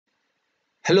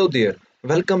Hello there,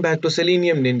 welcome back to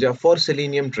Selenium Ninja for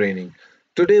Selenium training.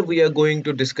 Today we are going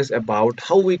to discuss about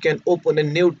how we can open a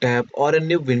new tab or a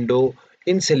new window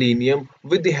in Selenium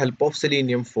with the help of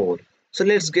Selenium 4. So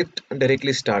let's get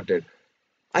directly started.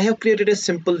 I have created a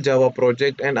simple Java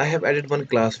project and I have added one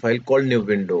class file called new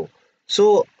window.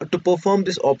 So to perform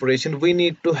this operation we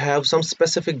need to have some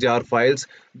specific jar files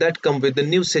that come with the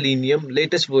new Selenium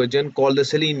latest version called the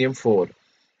Selenium 4.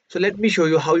 So let me show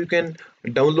you how you can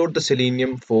download the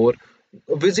Selenium 4.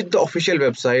 Visit the official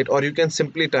website or you can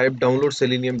simply type download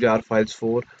Selenium jar files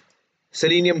for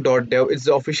selenium.dev. It's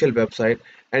the official website,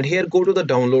 and here go to the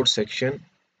download section.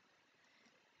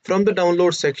 From the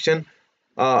download section,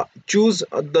 choose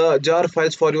the jar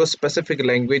files for your specific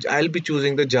language. I'll be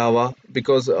choosing the Java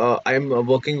because I'm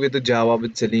working with the Java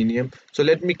with Selenium. So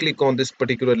let me click on this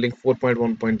particular link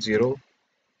 4.1.0,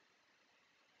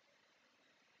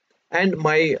 and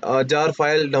my jar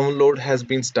file download has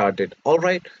been started. All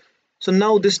right. So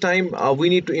now this time we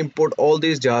need to import all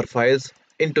these jar files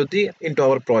into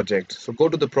our project. So go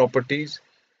to the properties,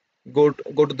 go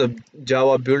to the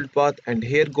Java build path, and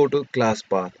here go to class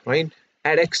path, right?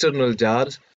 Add external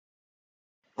jars.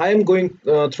 I am going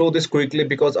through this quickly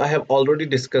because I have already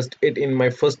discussed it in my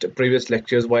first previous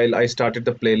lectures while I started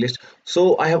the playlist.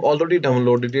 So I have already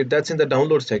downloaded it. That's in the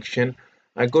download section.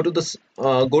 I go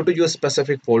to your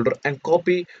specific folder and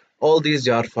copy all these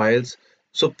jar files.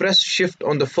 So press shift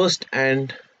on the first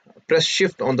and press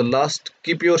shift on the last.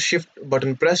 Keep your shift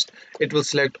button pressed. It will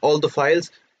select all the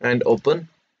files and open.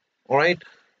 All right,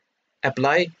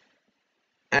 apply,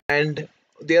 and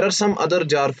there are some other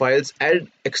jar files. Add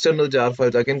external jar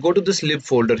files. I can go to this lib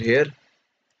folder here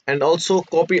and also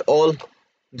copy all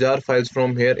jar files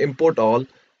from here, import all,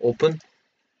 open,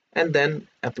 and then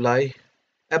apply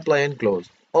and close.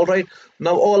 All right,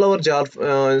 now all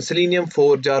our Selenium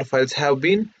 4 jar files have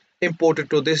been imported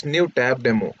to this new tab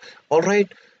demo. All right,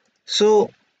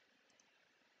 so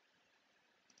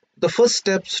the first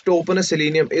steps to open a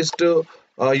Selenium is to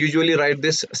usually write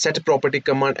this set property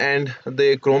command and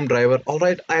the Chrome driver. All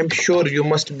right, I'm sure you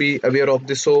must be aware of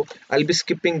this, so I'll be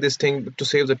skipping this thing to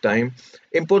save the time.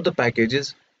 Import the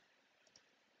packages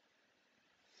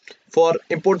for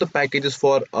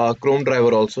Chrome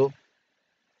driver also.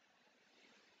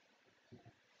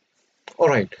 All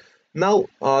right, now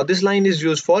this line is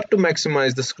used for to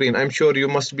maximize the screen. I'm sure you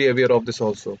must be aware of this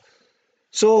also.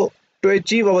 So to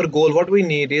achieve our goal, what we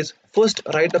need is first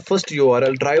write the first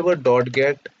URL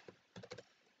driver.get.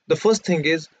 The first thing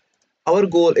is our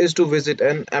goal is to visit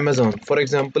an Amazon. For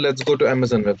example, let's go to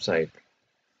Amazon website.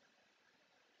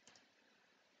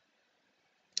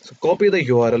 So copy the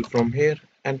URL from here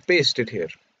and paste it here.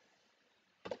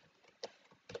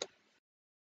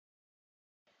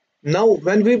 Now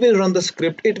when we will run the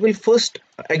script, it will first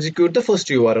execute the first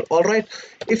URL. All right,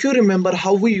 if you remember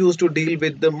how we used to deal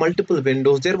with the multiple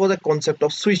windows, there was a concept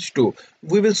of switch to.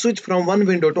 We will switch from one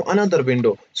window to another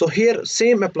window. So here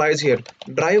same applies here,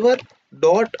 driver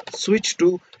dot switch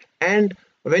to, and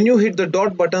when you hit the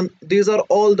dot button, these are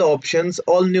all the options,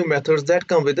 all new methods that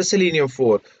come with the Selenium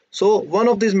 4. So one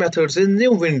of these methods is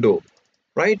new window,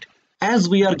 right? As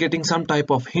we are getting some type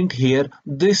of hint here,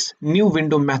 this new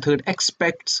window method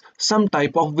expects some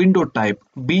type of window type,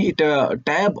 be it a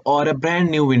tab or a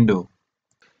brand new window.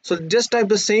 So just type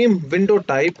the same window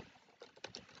type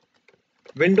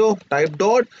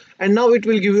dot, and now it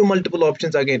will give you multiple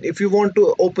options again. If you want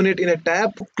to open it in a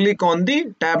tab, click on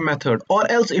the tab method, or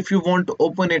else if you want to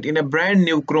open it in a brand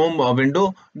new Chrome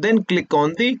window, then click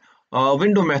on the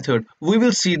window method. We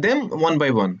will see them one by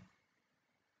one.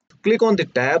 Click on the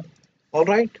tab. All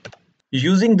right.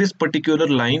 Using this particular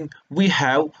line, we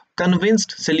have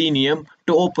convinced Selenium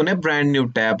to open a brand new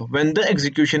tab when the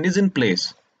execution is in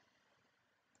place.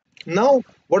 Now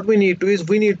what we need to is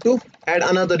we need to add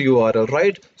another URL,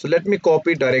 right? So let me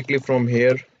copy directly from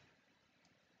here.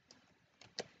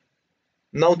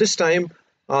 Now this time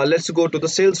let's go to the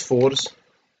Salesforce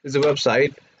is a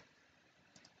website.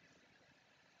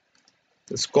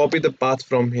 Let's copy the path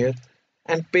from here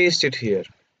and paste it here.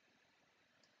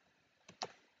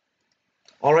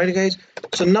 All right guys,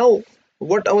 so now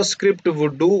what our script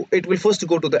would do, it will first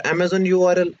go to the Amazon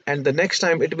URL, and the next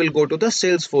time it will go to the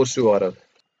Salesforce URL.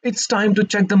 It's time to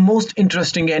check the most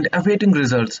interesting and awaiting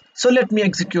results. So let me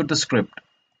execute the script.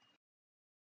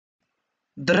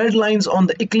 The red lines on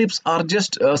the Eclipse are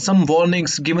just some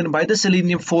warnings given by the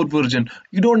Selenium 4 version.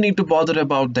 You don't need to bother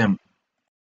about them.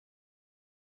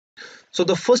 So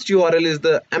the first URL is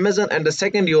the Amazon and the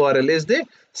second URL is the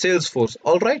Salesforce.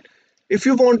 All right. If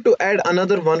you want to add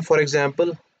another one, for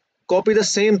example, copy the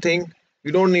same thing.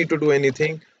 You don't need to do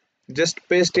anything. Just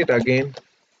paste it again.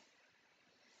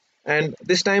 And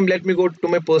this time let me go to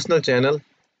my personal channel,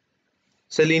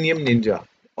 Selenium Ninja.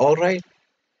 All right,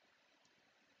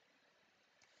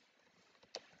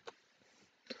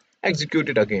 execute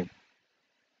it again.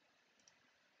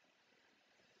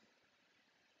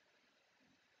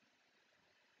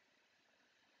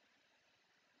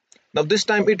 Now this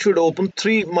time it should open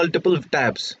three multiple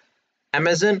tabs.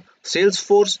 Amazon,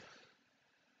 Salesforce.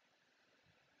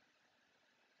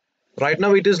 Right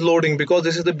now it is loading because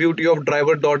this is the beauty of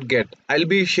driver.get. I'll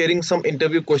be sharing some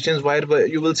interview questions where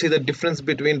you will see the difference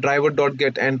between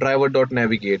driver.get and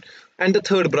driver.navigate. And the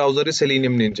third browser is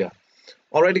Selenium Ninja.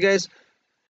 Alright guys,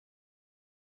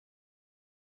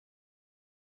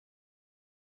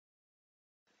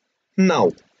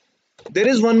 now there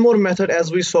is one more method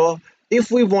as we saw. If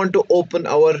we want to open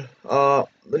our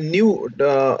new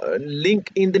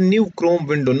link in the new Chrome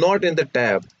window, not in the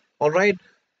tab. Alright,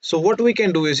 so what we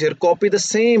can do is here copy the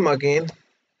same again.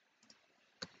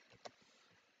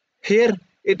 Here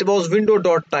it was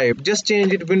window.type, just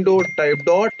change it window type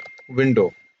dot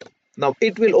window. Now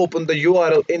it will open the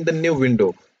URL in the new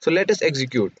window. So let us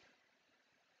execute.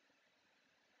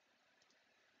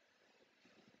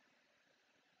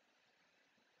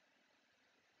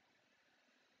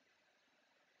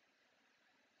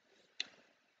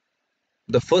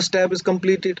 The first tab is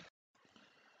completed.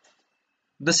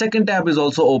 The second tab is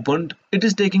also opened. It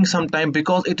is taking some time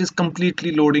because it is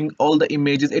completely loading all the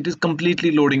images. It is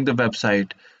completely loading the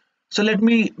website. So let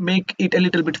me make it a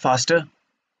little bit faster.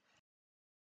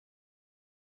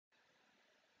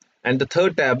 And the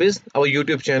third tab is our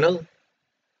YouTube channel.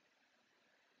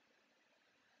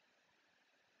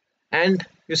 And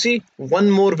you see,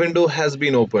 one more window has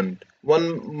been opened.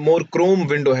 One more Chrome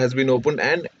window has been opened,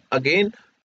 and again,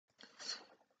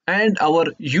 and our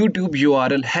YouTube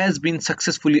URL has been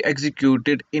successfully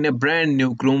executed in a brand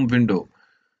new Chrome window.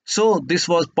 So this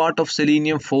was part of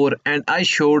Selenium 4 and I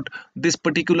showed this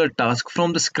particular task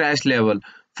from the scratch level,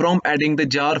 from adding the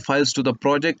jar files to the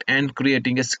project and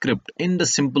creating a script in the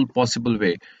simple possible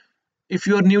way. If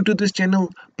you are new to this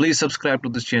channel, please subscribe to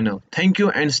this channel. Thank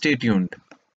you and stay tuned.